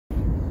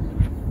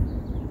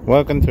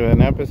Welcome to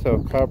an episode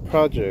of Car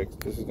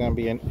Project. This is going to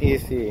be an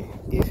easy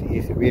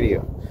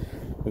video.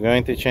 We're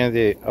going to change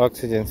the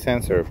oxygen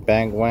sensor,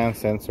 Bang 1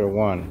 sensor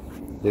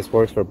 1. This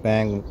works for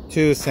Bang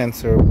 2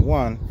 sensor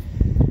 1.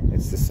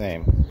 It's the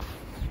same.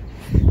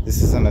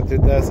 This is on a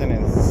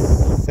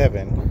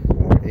 2007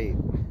 or 8.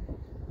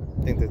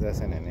 I think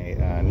 2008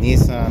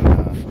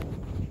 Nissan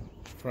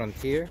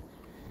Frontier.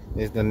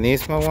 It's the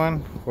Nismo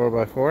one,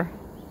 4x4.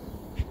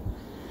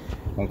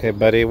 Okay,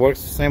 but it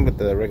works the same with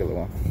the regular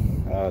one.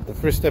 The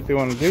first step you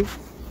want to do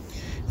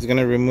is going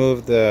to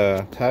remove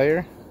the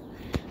tire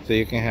so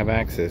you can have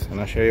access, and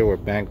I'll show you where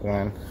bank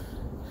 1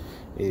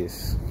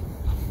 is.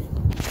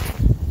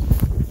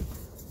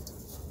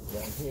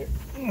 Down here.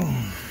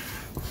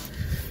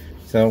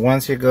 So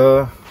once you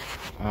go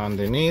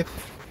underneath,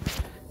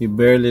 you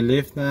barely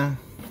lift that,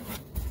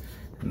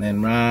 and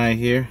then right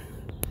here,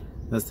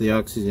 that's the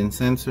oxygen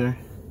sensor,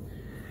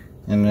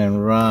 and then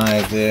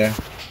right there,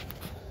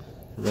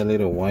 that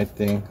little white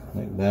thing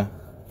like that.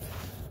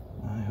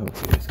 I hope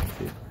you guys can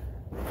see it.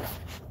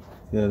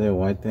 See that little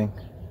white thing?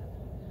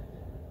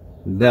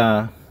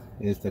 That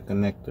is the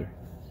connector.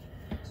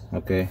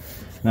 Okay,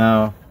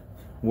 now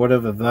word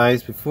of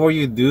advice: before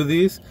you do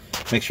this,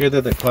 make sure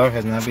that the car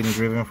has not been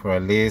driven for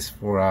at least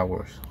 4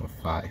 hours or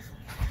 5.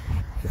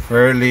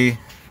 Preferably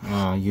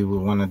you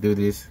will want to do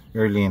this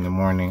early in the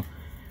morning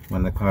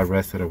when the car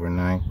rested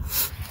overnight,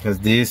 because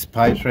these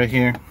pipes right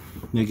here,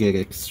 they get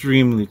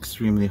extremely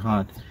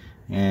hot,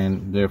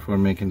 and therefore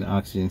making the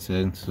oxygen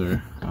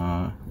sensor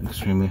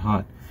extremely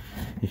hot.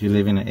 If you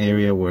live in an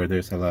area where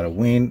there's a lot of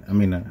wind, a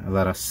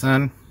lot of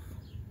sun,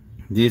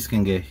 this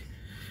can get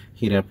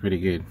heat up pretty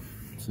good.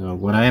 So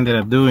what I ended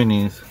up doing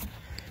is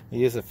I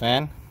used a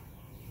fan.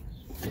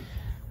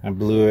 I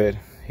blew it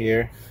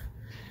here,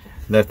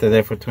 left it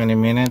there for 20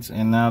 minutes,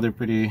 and now they're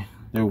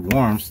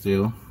warm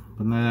still,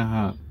 but not that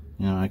hot.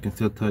 You know, I can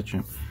still touch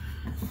them.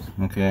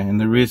 Okay, and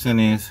the reason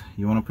is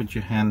you want to put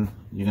your hand,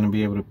 you're going to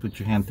be able to put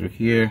your hand through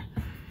here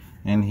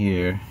and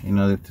here in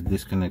order to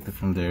disconnect it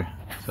from there.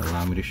 So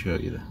allow me to show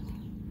you that.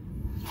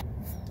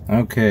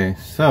 Okay,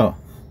 so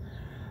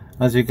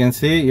as you can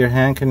see, your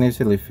hand can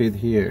easily fit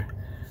here.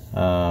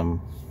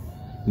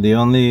 The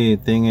only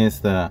thing is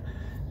that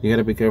you got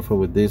to be careful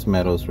with these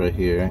metals right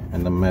here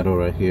and the metal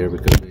right here,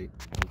 because they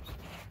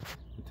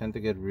tend to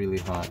get really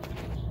hot.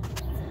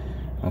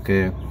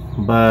 Okay,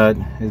 but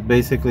it's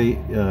basically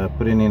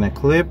putting in a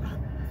clip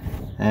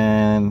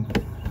and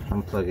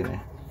unplugging it.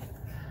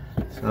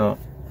 So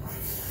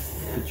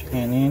put your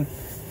hand in.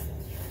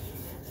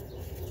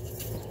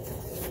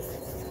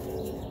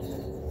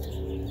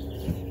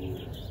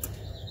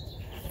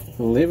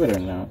 Believe it or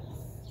not,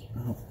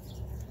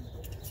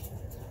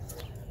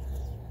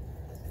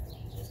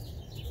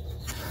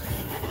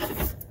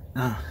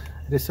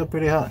 it is so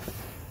pretty hot.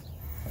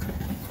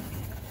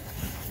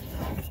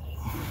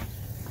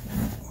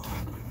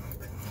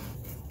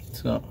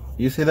 So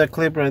you see that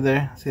clip right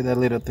there? See that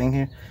little thing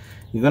here?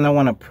 You're gonna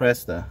want to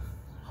press that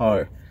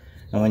hard,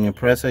 and when you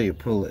press it, you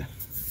pull it.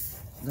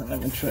 Now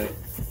let me try it.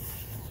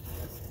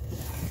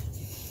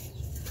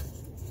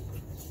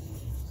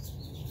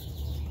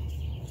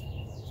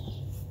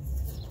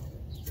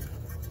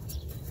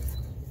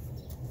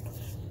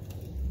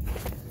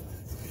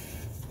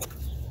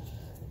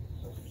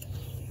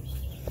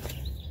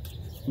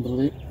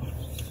 Believe.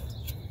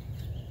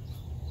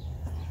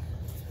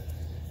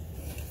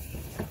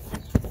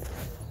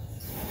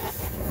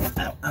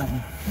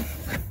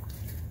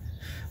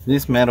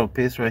 This metal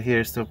piece right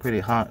here is still pretty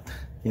hot,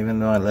 even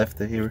though I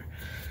left it here.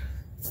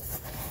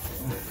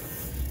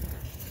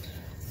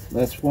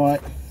 That's why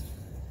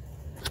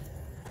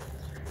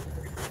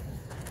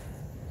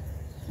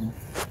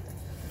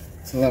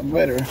it's a lot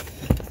better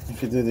if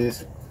you do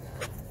this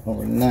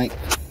overnight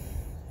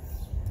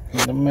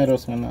when the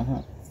metals are not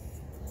hot.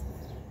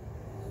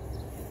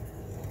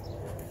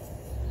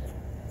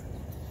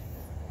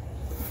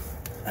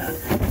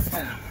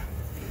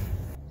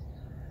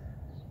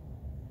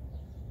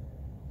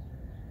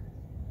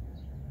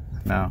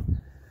 Now,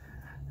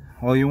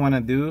 all you want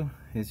to do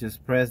is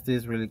just press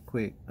this really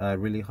quick,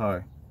 really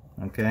hard,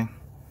 okay?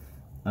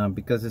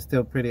 Because it's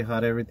still pretty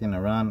hot, everything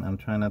around. I'm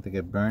trying not to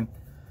get burned,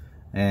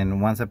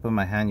 and once I put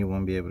my hand, you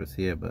won't be able to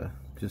see it, but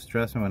just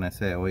trust me when I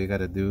say all you got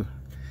to do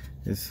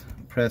is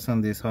press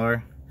on this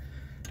hard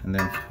and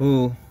then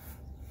pull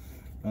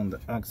on the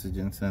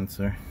oxygen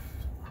sensor,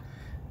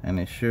 and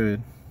it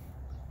should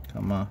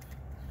come off.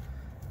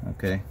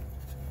 Okay,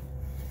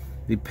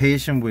 be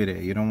patient with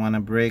it. You don't want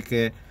to break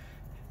it.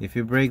 If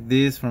you break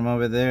this from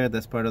over there,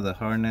 that's part of the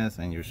harness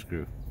and you're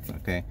screwed.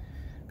 Okay,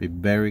 be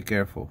very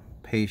careful.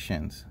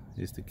 Patience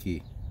is the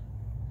key.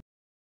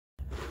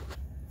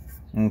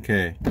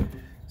 Okay,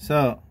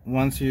 so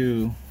once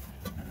you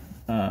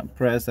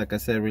press, like I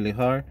said, really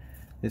hard,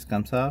 this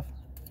comes off,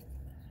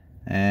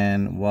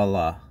 and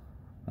voila.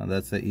 Now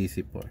that's the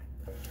easy part.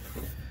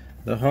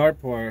 The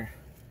hard part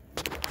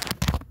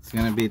is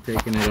gonna be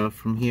taking it off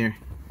from here.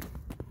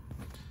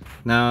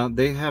 Now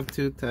they have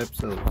two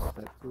types of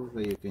tools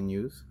that you can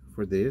use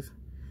for this.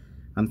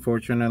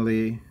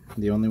 Unfortunately,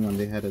 the only one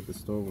they had at the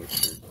store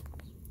was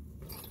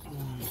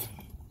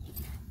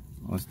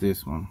was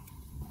this one.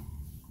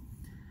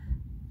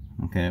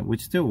 Okay,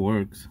 which still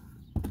works.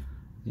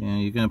 Yeah,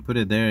 you're gonna put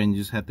it there and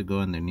you just have to go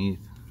underneath.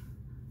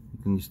 You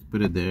can just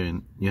put it there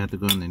and you have to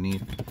go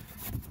underneath.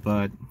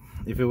 But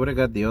if it would have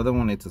got the other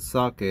one, it's a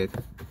socket,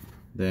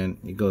 then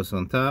it goes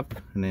on top,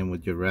 and then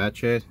with your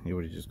ratchet it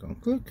would have just gone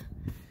click,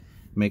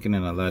 making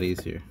it a lot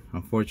easier.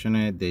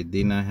 Unfortunately, they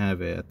did not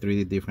have it. At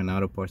 3 different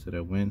auto parts that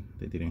I went,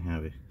 they didn't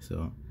have it.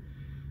 So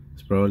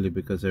it's probably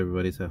because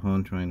everybody's at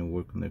home trying to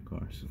work on their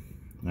cars.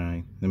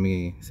 Alright, let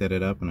me set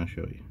it up and I'll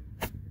show you.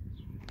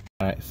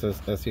 Alright, so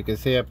as you can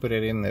see, I put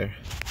it in there.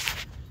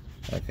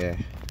 Okay,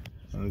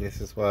 and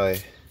this is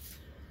why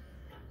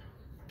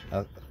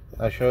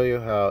I'll show you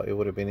how it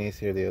would have been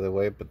easier the other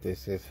way, but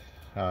this is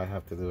how I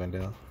have to do it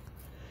now.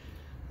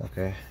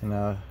 Okay,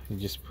 now you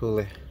just pull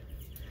it.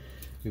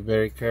 Be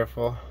very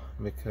careful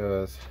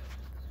because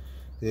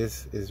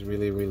this is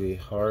really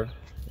hard.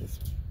 It's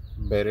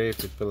better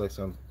if you put like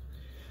some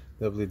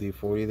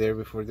WD-40 there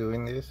before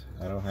doing this.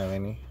 I don't have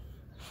any,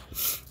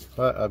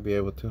 but I'll be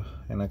able to.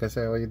 And like I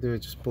said, all you do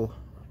is just pull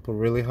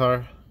really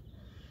hard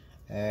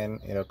and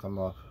it'll come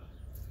off.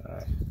 All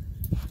right.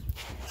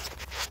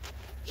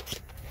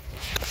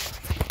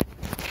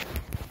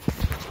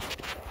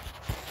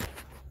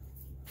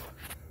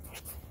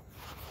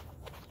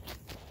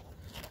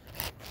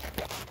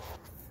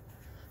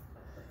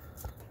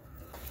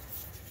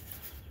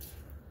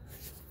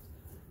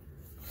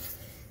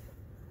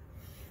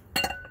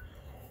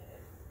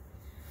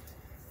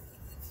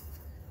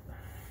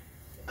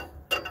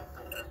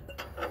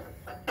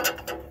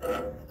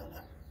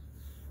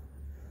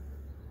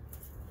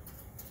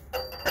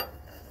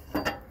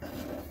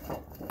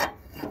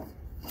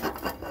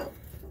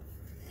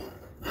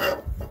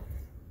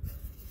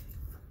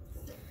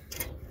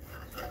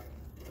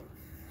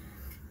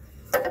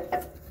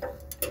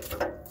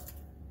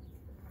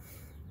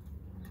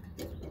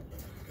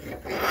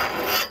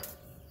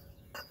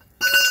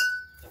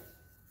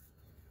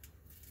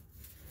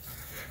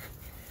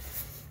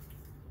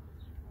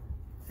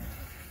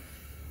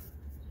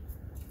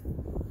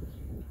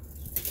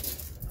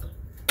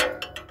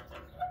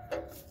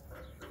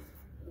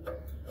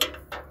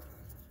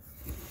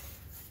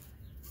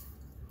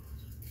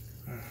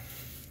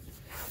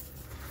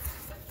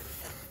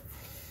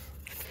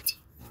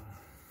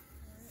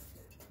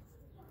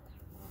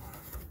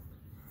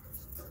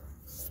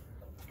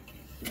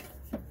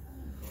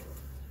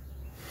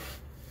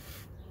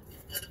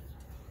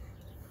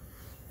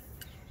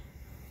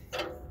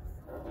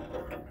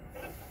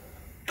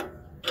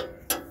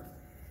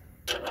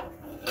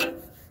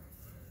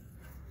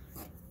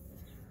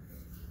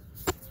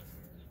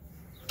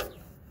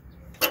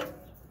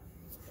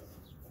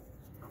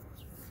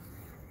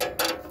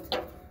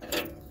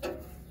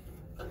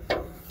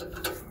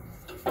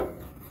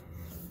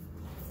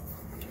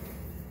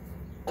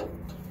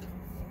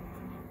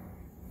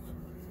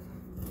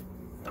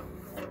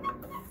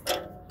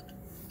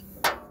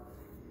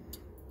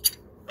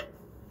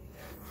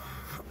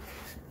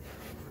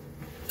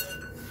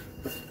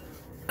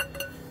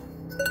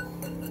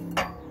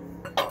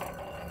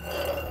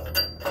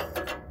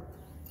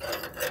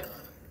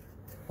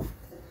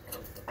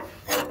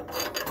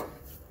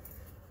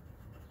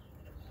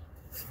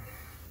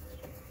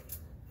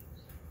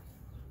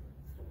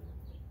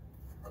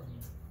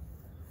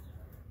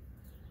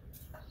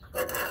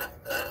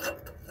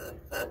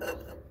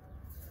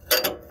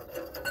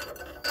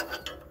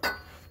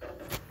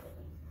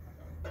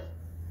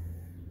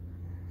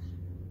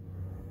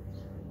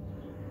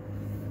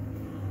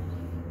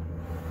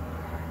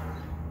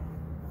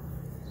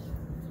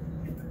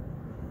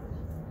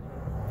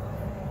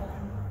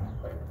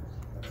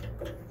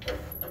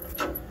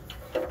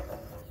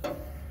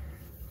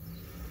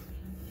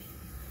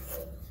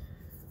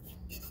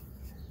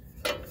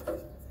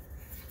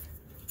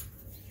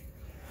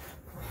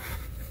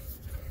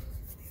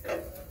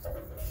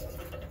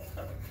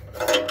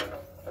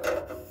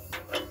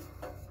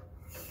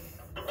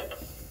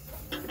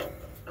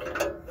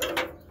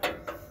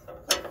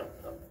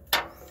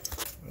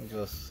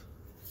 Just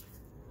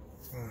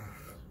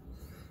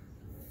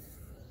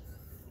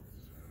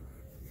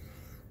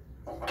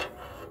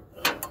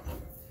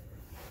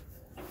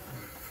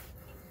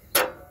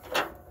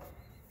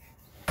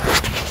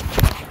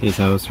okay,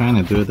 so I was trying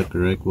to do it the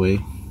correct way,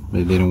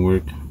 but it didn't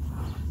work.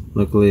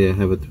 Luckily I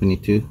have a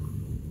 22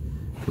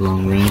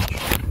 long range.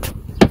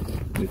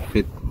 It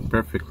fit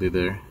perfectly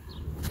there.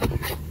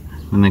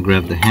 And I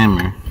grab the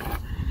hammer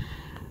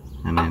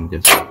and then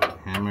just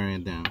hammer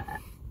it down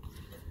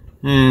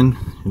and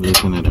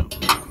loosen it up.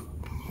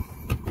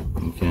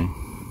 Okay,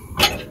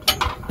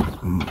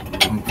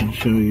 I can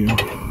show you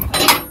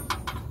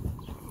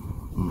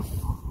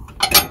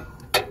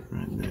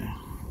right there.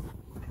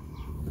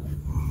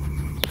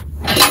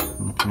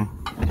 Okay,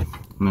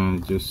 now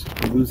just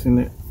loosen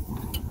it.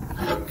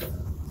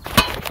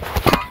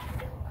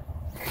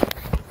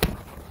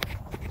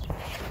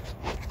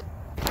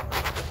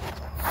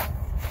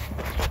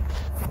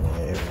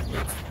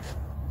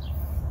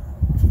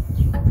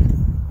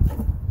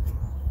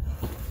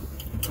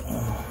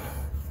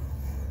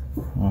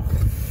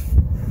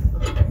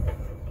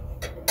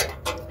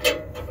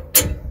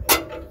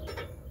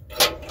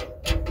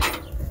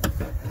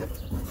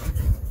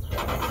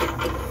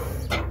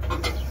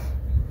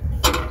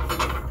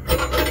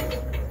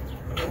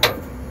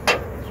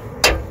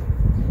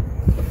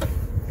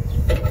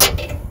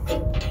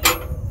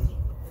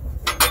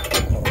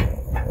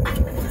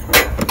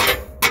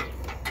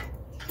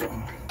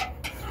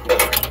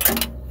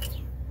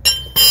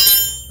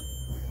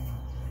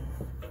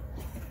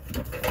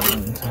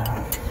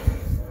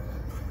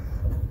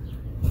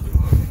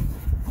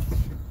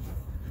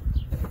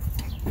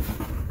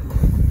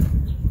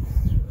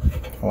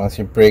 Once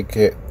you break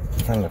it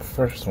from the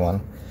first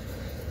one,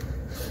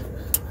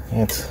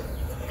 it's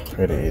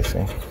pretty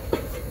easy.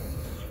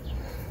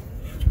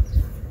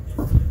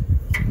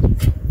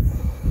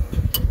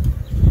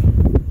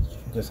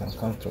 Just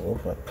uncomfortable,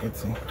 but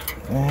easy.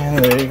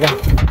 And there you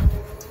go.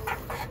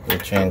 You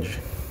change.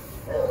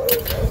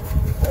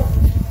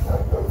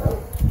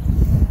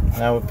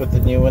 Now we put the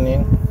new one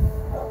in.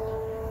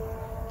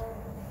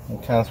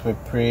 It comes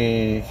with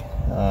pre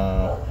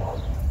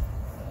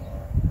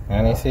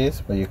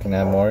anti-seize, but you can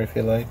add more if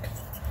you like.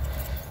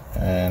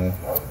 And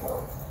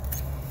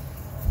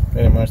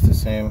pretty much the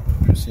same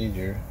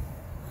procedure.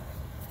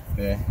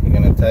 Okay, you're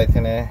gonna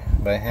tighten it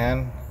by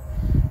hand,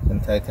 then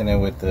tighten it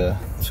with the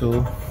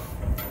tool.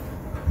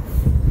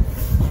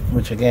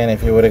 Which again,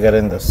 if you would have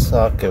gotten the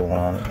socket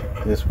one,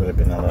 this would have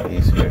been a lot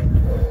easier.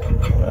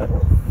 But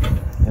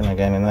then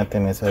again,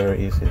 nothing is ever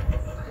easy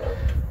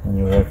when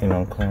you're working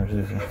on cars,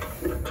 is it?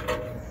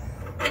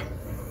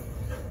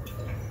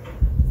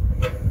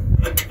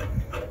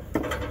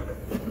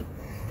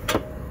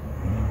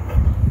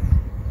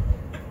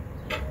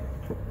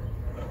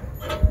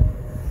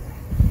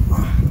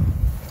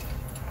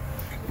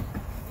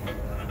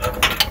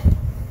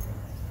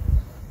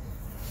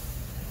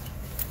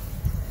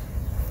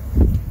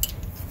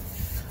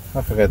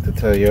 I forgot to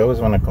tell you, I always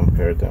want to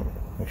compare them,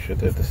 make sure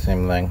they're the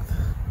same length,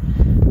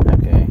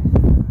 okay,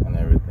 and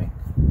everything.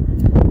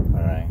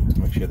 Alright,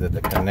 make sure that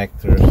the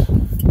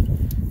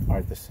connectors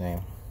are the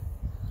same.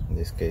 In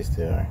this case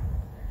they are.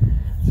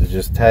 So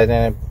just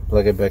tighten it,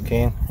 plug it back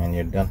in, and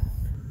you're done.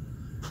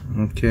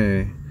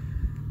 Okay,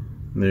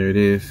 there it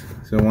is.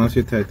 So once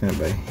you tighten it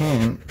by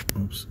hand,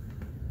 oops,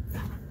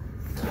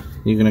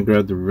 you're gonna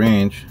grab the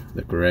wrench,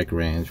 the correct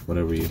wrench,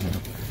 whatever you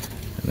have,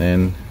 and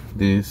then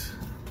this,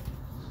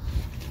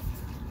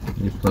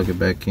 you plug it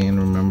back in.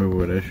 Remember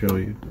what I showed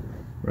you?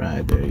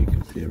 Right there, you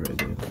can see it right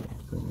there.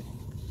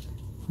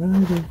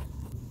 Right there.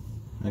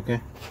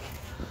 Okay.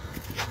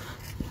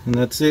 And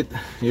that's it.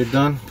 You're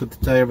done. Put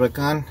the tire back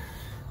on.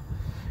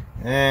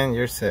 And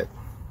you're set.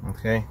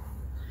 Okay.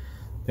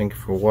 Thank you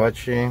for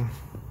watching.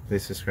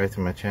 Please subscribe to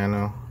my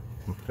channel.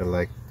 And put a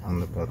like on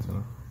the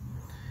button.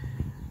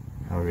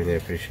 I really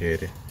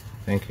appreciate it.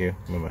 Thank you.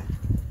 Bye-bye.